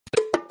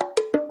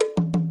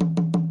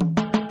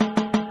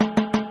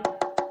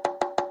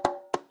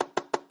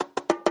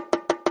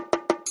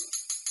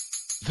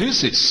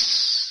This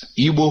is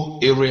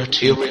Igbo Area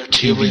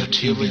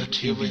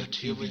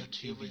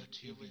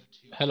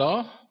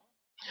Hello?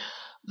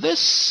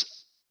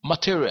 This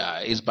material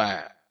is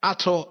by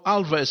Ato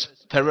Alves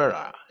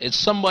Pereira. It's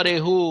somebody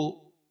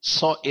who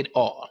saw it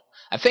all.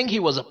 I think he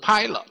was a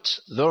pilot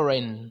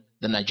during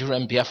the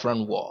Nigerian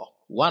Biafran War,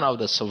 one of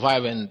the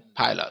surviving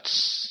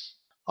pilots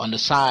on the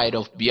side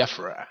of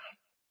Biafra.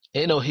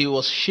 You know, he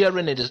was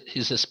sharing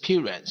his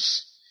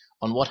experience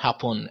on what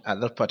happened at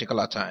that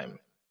particular time.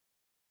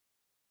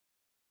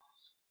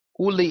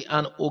 Uli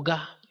and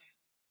Oga.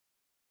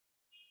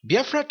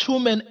 Biafra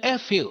two-main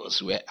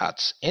airfields were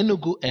at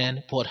Enugu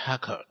and Port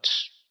Harcourt.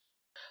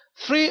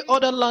 3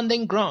 other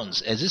landing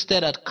grounds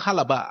existed at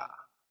Calabar,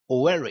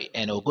 Owerri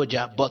and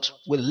Ogoja, but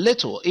with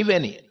little, if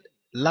any,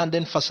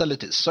 landing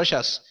facilities such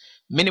as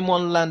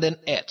minimum landing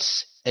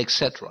earths,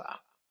 etc.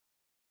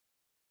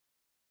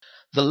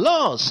 The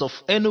loss of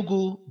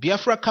Enugu,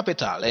 Biafra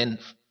capital, in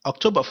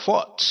October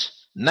 4th,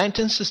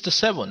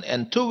 1967,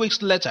 and 2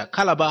 weeks later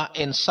Calabar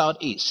in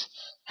southeast,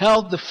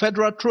 helped the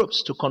federal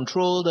troops to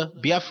control the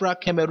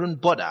Biafra-Cameroon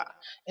border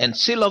and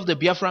seal off the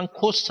Biafran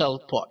coastal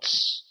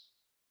ports.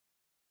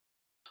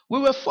 We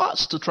were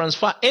forced to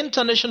transfer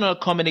international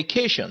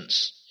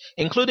communications,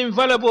 including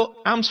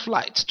valuable arms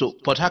flights to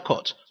Port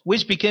Harcourt,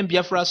 which became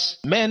Biafra's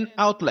main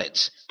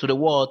outlet to the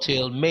war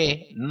till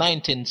May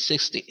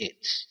 1968.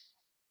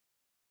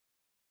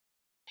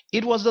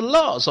 It was the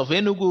loss of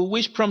Enugu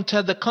which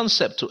prompted the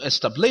concept to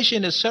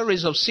establishing a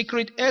series of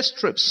secret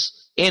airstrips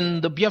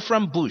in the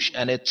Biafran bush,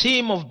 and a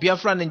team of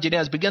Biafran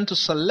engineers began to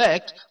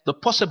select the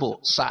possible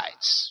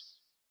sites.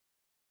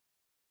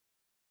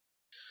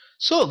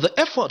 So the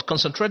effort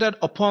concentrated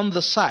upon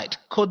the site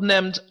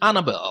codenamed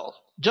Annabelle,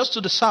 just to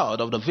the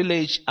south of the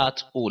village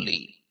at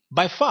Oli,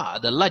 by far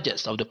the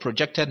largest of the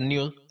projected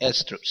new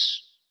airstrips.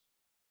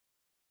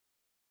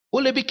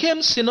 Oli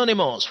became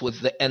synonymous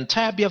with the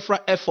entire Biafra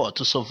effort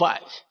to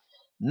survive,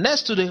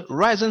 next to the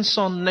Rising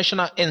Sun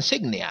national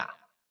insignia.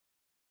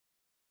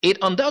 It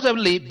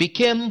undoubtedly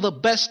became the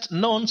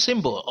best-known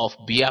symbol of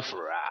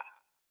Biafra.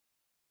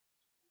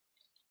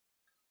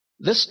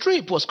 The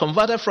strip was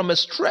converted from a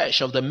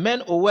stretch of the main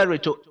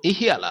Owerri to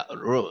Ihiala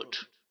Road.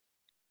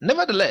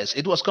 Nevertheless,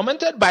 it was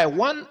commented by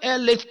one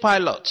airlift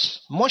pilot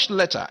much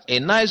later, a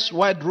nice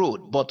wide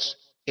road but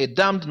a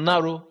damned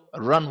narrow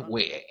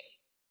runway.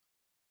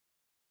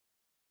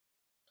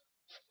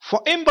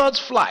 For inbound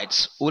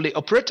flights, Uli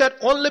operated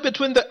only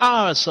between the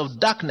hours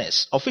of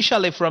darkness,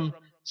 officially from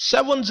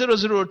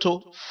 7:00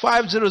 to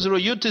 5:00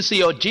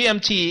 UTC or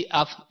GMT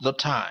at the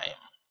time.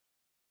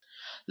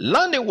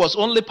 Landing was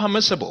only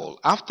permissible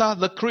after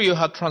the crew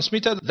had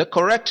transmitted the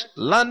correct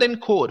landing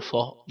code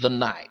for the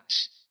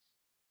night.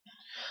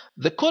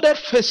 The coded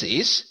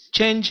phases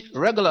changed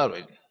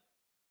regularly.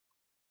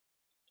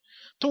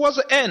 Towards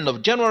the end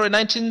of January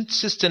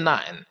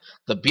 1969,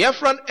 the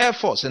Biafran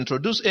Airforce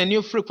introduced a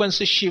new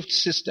frequency shift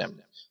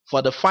system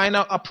for the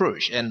final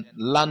approach and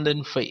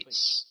landing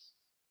phase.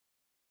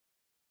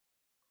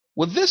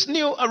 With this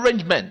new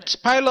arrangement,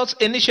 pilots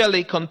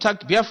initially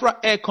contact Biafra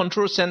Air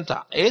Control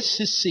Center,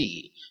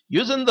 ACC,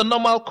 using the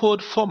normal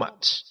code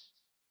format.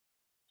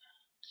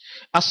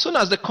 As soon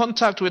as the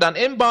contact with an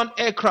inbound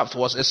aircraft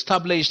was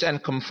established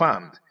and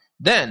confirmed,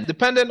 then,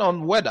 depending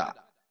on weather,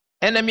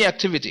 enemy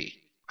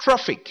activity,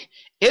 traffic,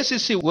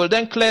 ACC will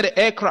then clear the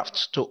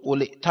aircraft to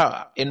Uli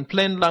Tower in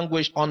plain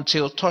language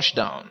until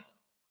touchdown.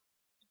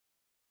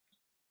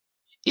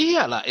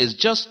 Ihiala is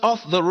just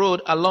off the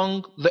road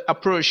along the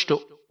approach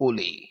to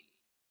Uli.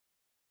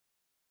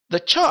 The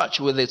church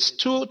with its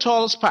 2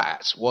 tall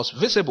spires was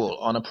visible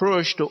on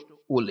approach to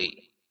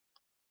Uli.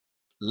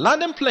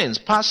 Landing planes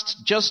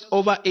passed just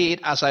over it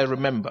as I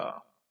remember.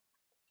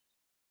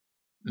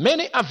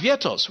 Many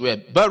aviators were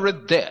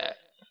buried there.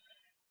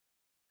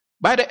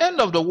 By the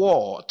end of the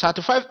war,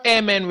 35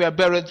 airmen were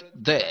buried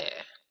there.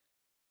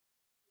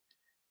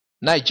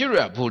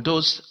 Nigeria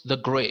bulldozed the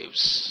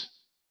graves.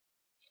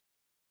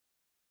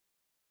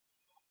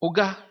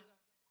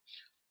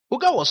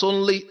 Uga was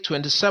only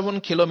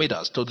 27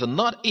 kilometers to the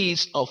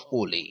northeast of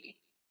Uli.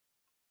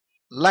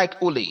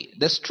 Like Uli,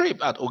 the strip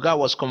at Uga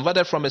was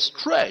converted from a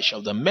stretch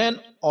of the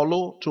main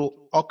Olo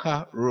to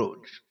Oka Road.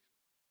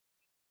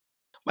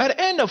 By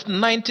the end of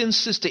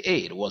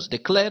 1968, it was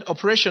declared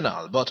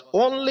operational, but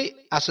only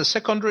as a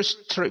secondary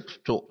strip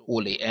to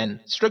Uli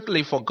and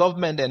strictly for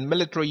government and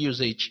military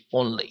usage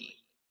only.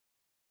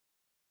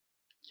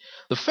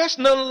 The first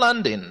known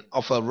landing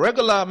of a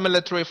regular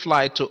military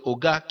flight to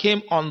Uga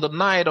came on the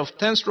night of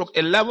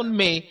 10/11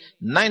 May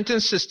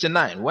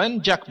 1969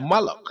 when Jack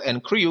Mallock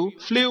and crew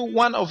flew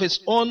one of his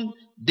own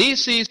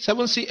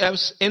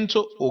DC-7CFs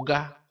into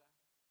Uga.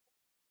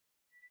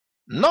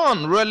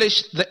 None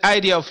relished the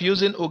idea of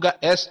using Uga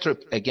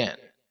airstrip again.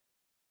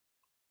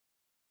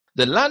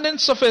 The landing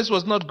surface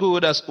was not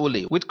good as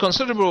Uli, with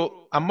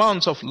considerable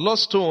amounts of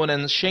lost stone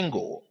and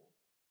shingle.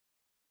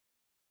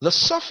 The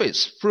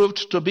surface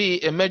proved to be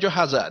a major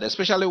hazard,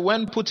 especially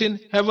when putting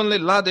heavily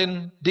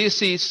laden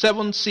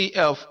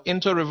DC-7CF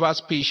into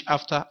reverse pitch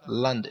after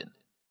landing.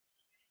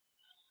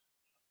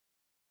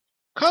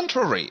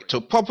 Contrary to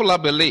popular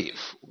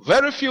belief,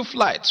 very few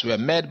flights were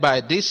made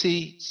by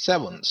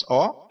DC-7s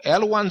or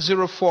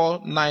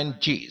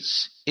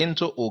L1049Gs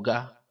into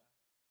Uga.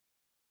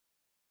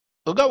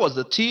 Uga was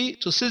the T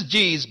to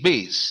 6G's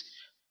base.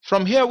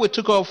 From here we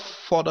took off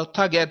for the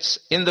targets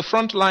in the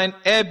front line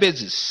air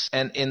bases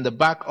and in the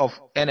back of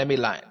enemy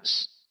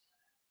lines.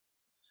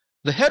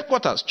 The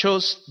headquarters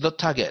chose the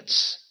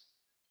targets.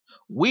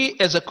 We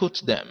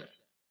execute them.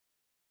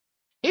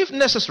 If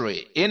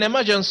necessary, in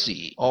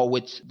emergency or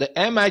with the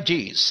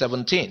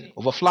MiG-17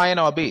 overflying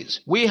our base,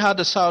 we had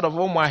the south of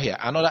Umuahia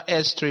another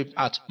airstrip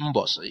at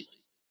Mbosi.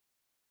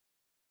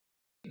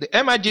 The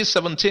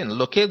MiG-17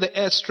 located the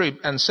airstrip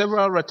and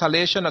several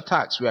retaliation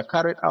attacks were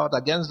carried out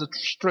against the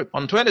strip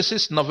on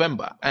 26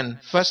 November and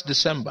 1st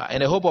December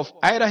in the hope of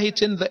either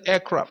hitting the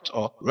aircraft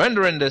or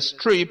rendering the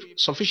strip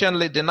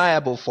sufficiently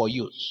deniable for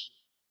use.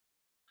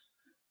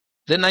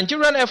 The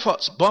Nigerian Air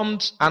Force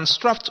bombed and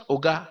strapped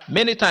Uga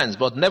many times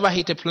but never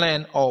hit a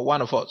plane or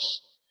one of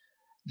us.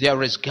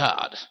 There is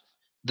God.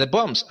 The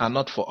bombs are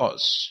not for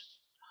us.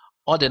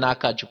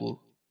 Odinaka.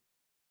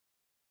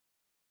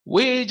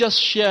 We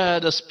just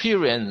shared the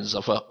experience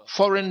of a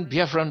foreign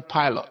Biafran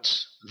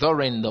pilot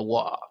during the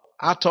war,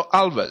 Arthur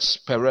Alves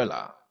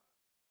Perella.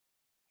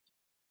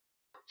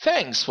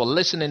 Thanks for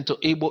listening to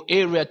Igbo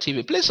Area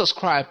TV. Please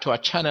subscribe to our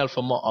channel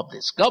for more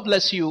updates. God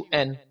bless you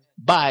and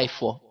bye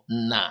for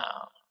now.